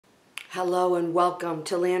Hello and welcome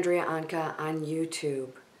to Landria Anka on YouTube.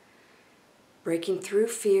 Breaking through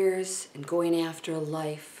fears and going after a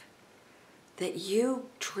life that you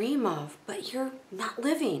dream of, but you're not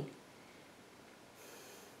living.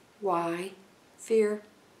 Why? Fear.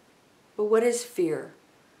 But what is fear?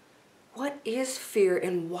 What is fear,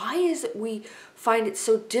 and why is it we find it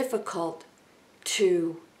so difficult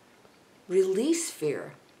to release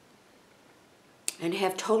fear and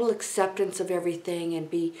have total acceptance of everything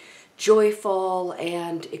and be joyful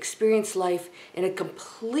and experience life in a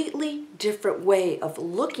completely different way of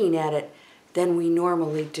looking at it than we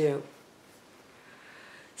normally do?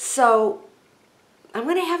 So I'm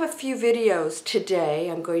going to have a few videos today.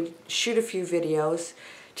 I'm going to shoot a few videos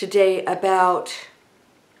today about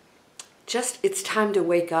just it's time to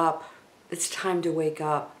wake up. It's time to wake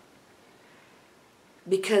up.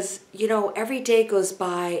 Because, you know, every day goes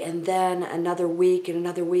by and then another week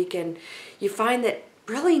and you find that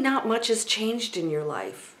really not much has changed in your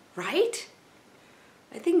life, right?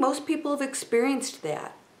 I think most people have experienced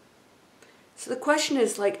that. So the question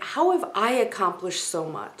is, like, how have I accomplished so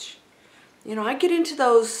much? You know, I get into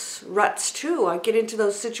those ruts too. I get into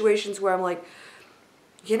those situations where I'm like,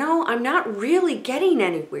 you know, I'm not really getting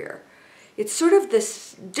anywhere. It's sort of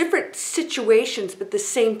this different situations, but the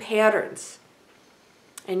same patterns.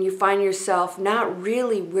 And you find yourself not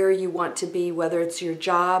really where you want to be, whether it's your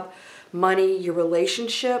job, money, your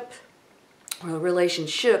relationship, or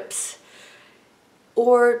relationships,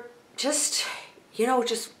 or just, you know,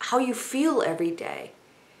 just how you feel every day.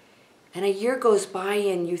 And a year goes by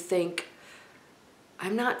and you think,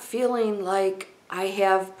 I'm not feeling like I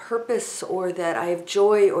have purpose or that I have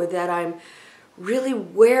joy or that I'm really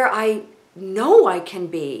where I know I can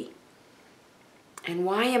be. And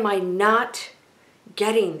why am I not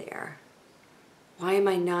getting there? Why am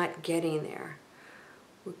I not getting there?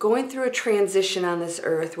 We're going through a transition on this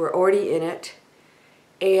earth. We're already in it.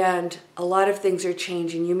 And a lot of things are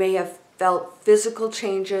changing. You may have felt physical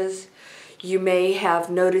changes. You may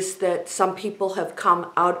have noticed that some people have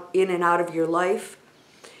come out in and out of your life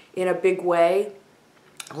in a big way.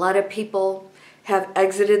 A lot of people have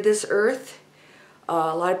exited this earth.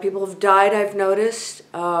 A lot of people have died, I've noticed,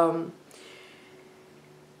 that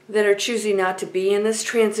are choosing not to be in this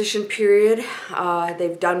transition period.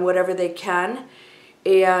 They've done whatever they can.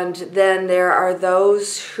 And then there are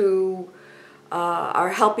those who are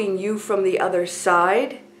helping you from the other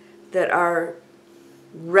side that are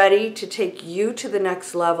ready to take you to the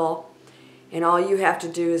next level. And all you have to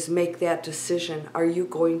do is make that decision. Are you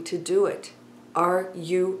going to do it? Are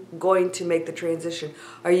you going to make the transition?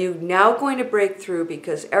 Are you now going to break through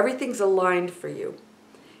because everything's aligned for you?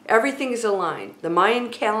 Everything is aligned. The Mayan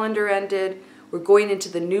calendar ended. We're going into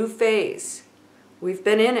the new phase. We've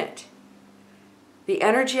been in it. The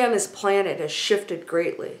energy on this planet has shifted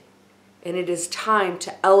greatly, and it is time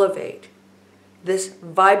to elevate this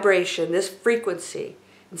vibration, this frequency,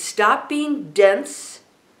 and stop being dense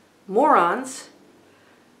morons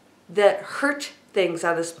that hurt things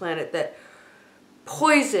on this planet, that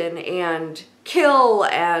poison and kill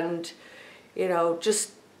and, you know,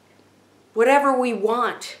 just whatever we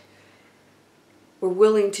want. We're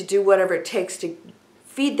willing to do whatever it takes to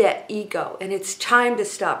feed that ego. And it's time to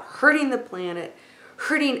stop hurting the planet,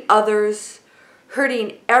 hurting others,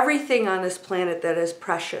 hurting everything on this planet that is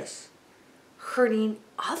precious. Hurting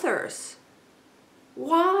others.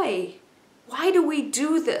 Why? Why do we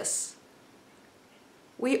do this?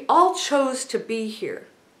 We all chose to be here.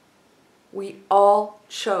 We all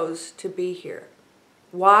chose to be here.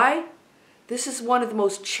 Why? This is one of the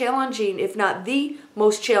most challenging, if not the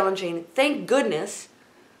most challenging, thank goodness,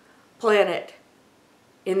 planet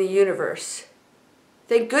in the universe.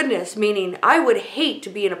 Thank goodness, meaning I would hate to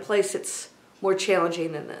be in a place that's more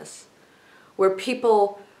challenging than this, where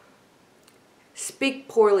people speak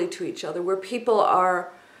poorly to each other, where people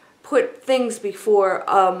are put things before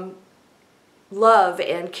love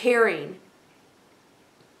and caring,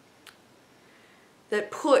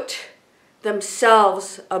 that put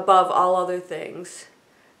themselves above all other things,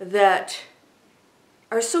 that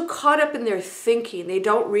are so caught up in their thinking, they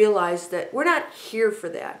don't realize that we're not here for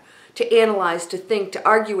that, to analyze, to think, to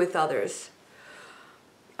argue with others.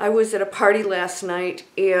 I was at a party last night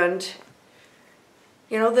and,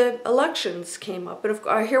 you know, the elections came up,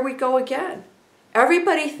 and here we go again.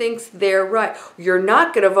 Everybody thinks they're right. You're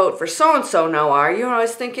not going to vote for so-and-so now, are you? And I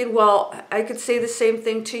was thinking, well, I could say the same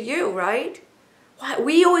thing to you, right? Why?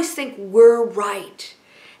 We always think we're right,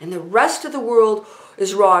 and the rest of the world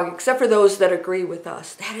is wrong, except for those that agree with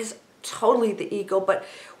us. That is totally the ego, but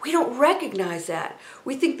we don't recognize that.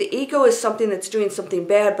 We think the ego is something that's doing something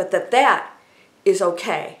bad, but that is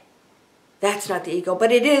okay. That's not the ego,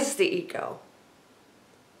 but it is the ego.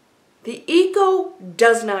 The ego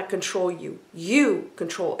does not control you. You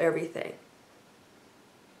control everything.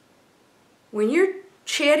 When you're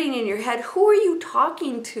chatting in your head, who are you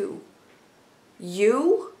talking to?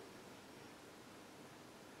 You?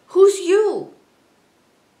 Who's you?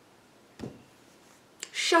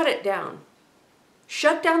 Shut it down.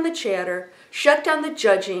 Shut down the chatter. Shut down the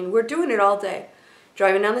judging. We're doing it all day.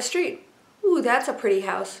 Driving down the street. Ooh, that's a pretty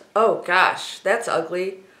house. Oh gosh, that's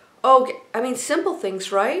ugly. Oh, I mean, simple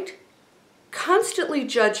things, right? Constantly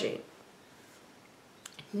judging.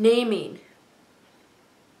 Naming.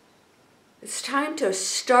 It's time to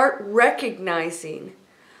start recognizing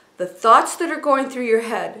the thoughts that are going through your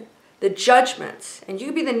head, the judgments. And you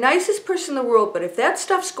can be the nicest person in the world, but if that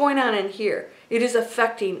stuff's going on in here, it is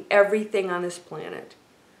affecting everything on this planet.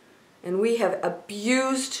 And we have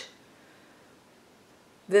abused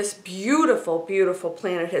this beautiful, beautiful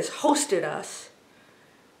planet, has hosted us,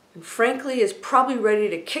 and frankly is probably ready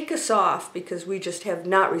to kick us off because we just have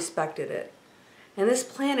not respected it. And this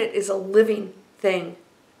planet is a living thing.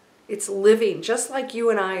 It's living, just like you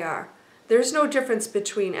and I are. There's no difference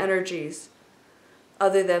between energies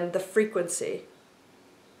other than the frequency.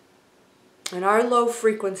 And our low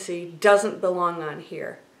frequency doesn't belong on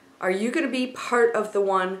here. Are you going to be part of the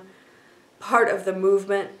one, part of the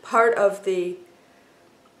movement, part of the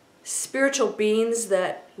spiritual beings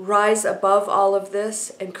that rise above all of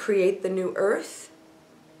this and create the new earth?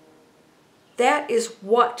 That is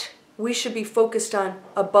what we should be focused on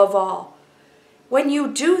above all. When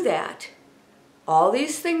you do that, all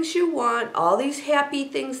these things you want, all these happy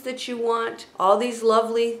things that you want, all these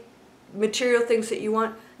lovely material things that you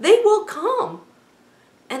want, they will come.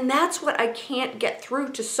 And that's what I can't get through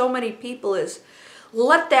to so many people is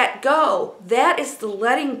let that go. That is the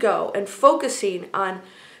letting go and focusing on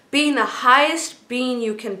being the highest being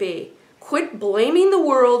you can be. Quit blaming the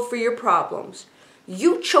world for your problems.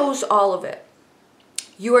 You chose all of it.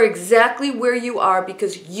 You are exactly where you are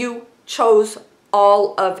because you chose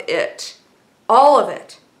all of it. All of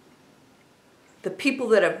it. The people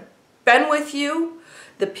that have been with you,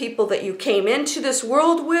 the people that you came into this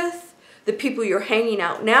world with, the people you're hanging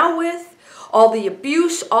out now with, all the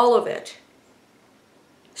abuse, all of it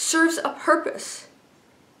serves a purpose.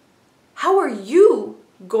 How are you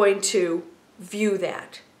going to view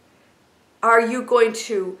that? Are you going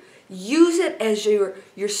to use it as your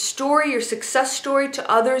story, your success story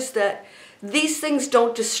to others that these things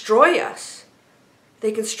don't destroy us?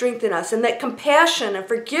 They can strengthen us. And that compassion and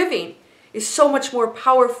forgiving is so much more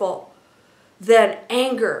powerful than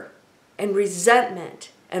anger and resentment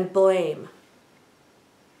and blame.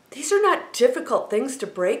 These are not difficult things to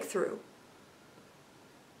break through.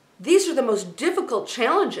 These are the most difficult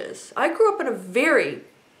challenges. I grew up in a very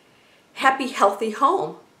happy, healthy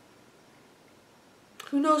home.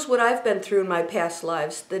 Who knows what I've been through in my past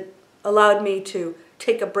lives that allowed me to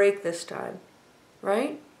take a break this time,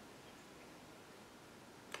 right?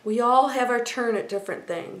 We all have our turn at different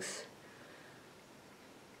things.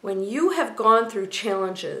 When you have gone through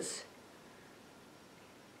challenges,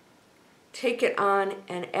 take it on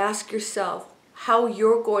and ask yourself how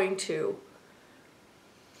you're going to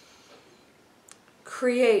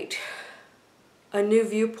create a new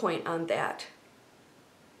viewpoint on that.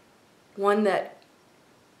 One that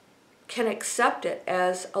can accept it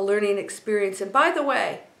as a learning experience. And by the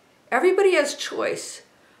way, everybody has choice.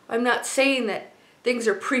 I'm not saying that things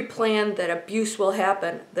are pre-planned, that abuse will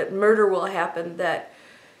happen, that murder will happen, that,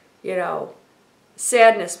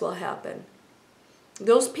 sadness will happen.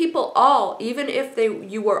 Those people all, even if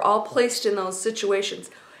you were all placed in those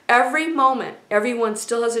situations, every moment, everyone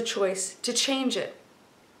still has a choice to change it,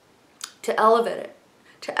 to elevate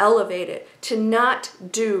it, to not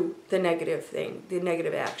do the negative thing, the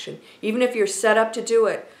negative action. Even if you're set up to do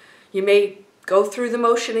it, you may go through the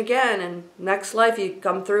motion again, and next life you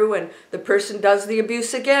come through and the person does the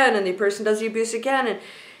abuse again, and the person does the abuse again, and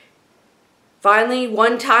finally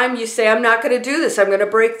one time you say, I'm not going to do this, I'm going to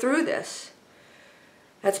break through this.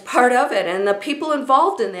 That's part of it, and the people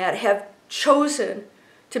involved in that have chosen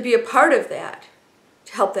to be a part of that,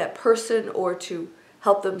 to help that person or to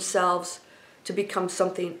help themselves to become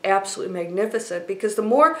something absolutely magnificent, because the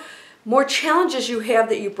more challenges you have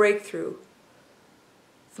that you break through,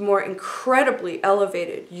 the more incredibly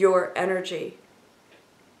elevated your energy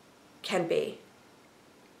can be.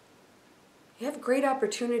 You have great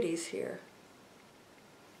opportunities here.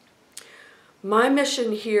 My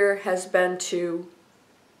mission here has been to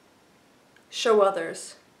show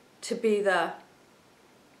others, to be the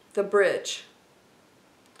bridge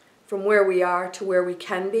from where we are to where we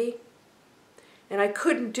can be, And I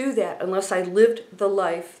couldn't do that unless I lived the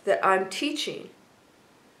life that I'm teaching.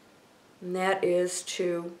 And that is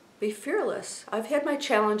to be fearless. I've had my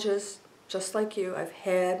challenges, just like you. I've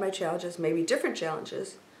had my challenges, maybe different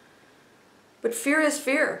challenges. But fear is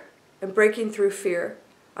fear. And breaking through fear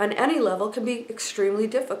on any level can be extremely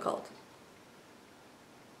difficult.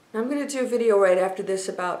 Now, I'm going to do a video right after this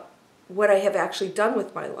about what I have actually done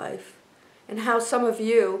with my life and how some of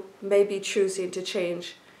you may be choosing to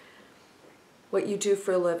change what you do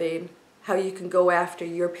for a living, how you can go after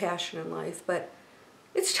your passion in life. But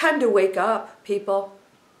it's time to wake up, people.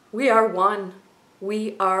 We are one.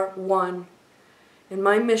 We are one. And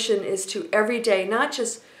my mission is to every day, not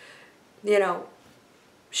just,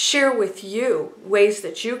 share with you ways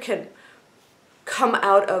that you can come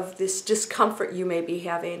out of this discomfort you may be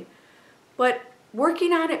having, but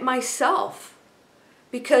working on it myself.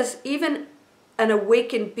 Because even an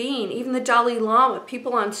awakened being, even the Dalai Lama,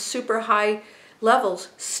 people on super high levels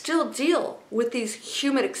still deal with these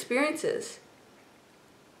human experiences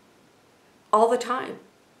all the time.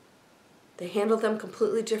 They handle them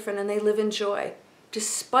completely different and they live in joy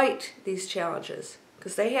despite these challenges,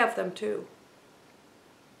 because they have them too.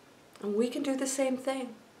 And we can do the same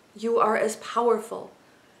thing. You are as powerful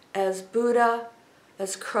as Buddha,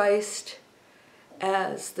 as Christ,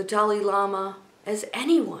 as the Dalai Lama, as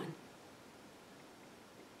anyone.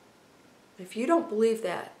 If you don't believe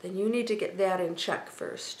that, then you need to get that in check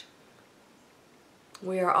first.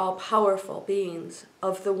 We are all powerful beings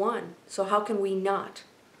of the one. So how can we not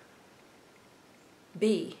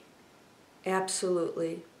be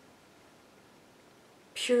absolutely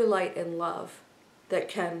pure light and love that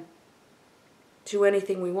can do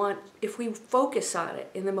anything we want if we focus on it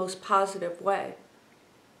in the most positive way?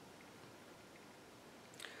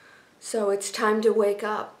 So it's time to wake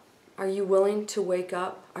up. Are you willing to wake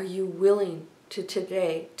up? Are you willing to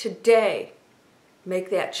today make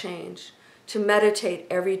that change? To meditate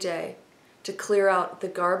every day, to clear out the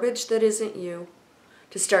garbage that isn't you,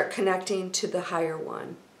 to start connecting to the higher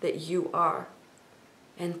one that you are.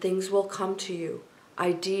 And things will come to you,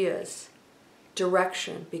 ideas,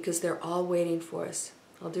 direction, because they're all waiting for us.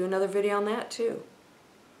 I'll do another video on that too.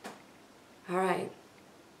 All right.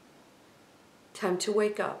 Time to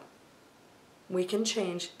wake up. We can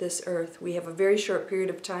change this earth. We have a very short period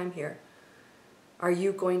of time here. Are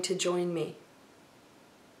you going to join me?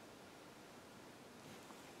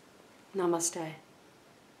 Namaste.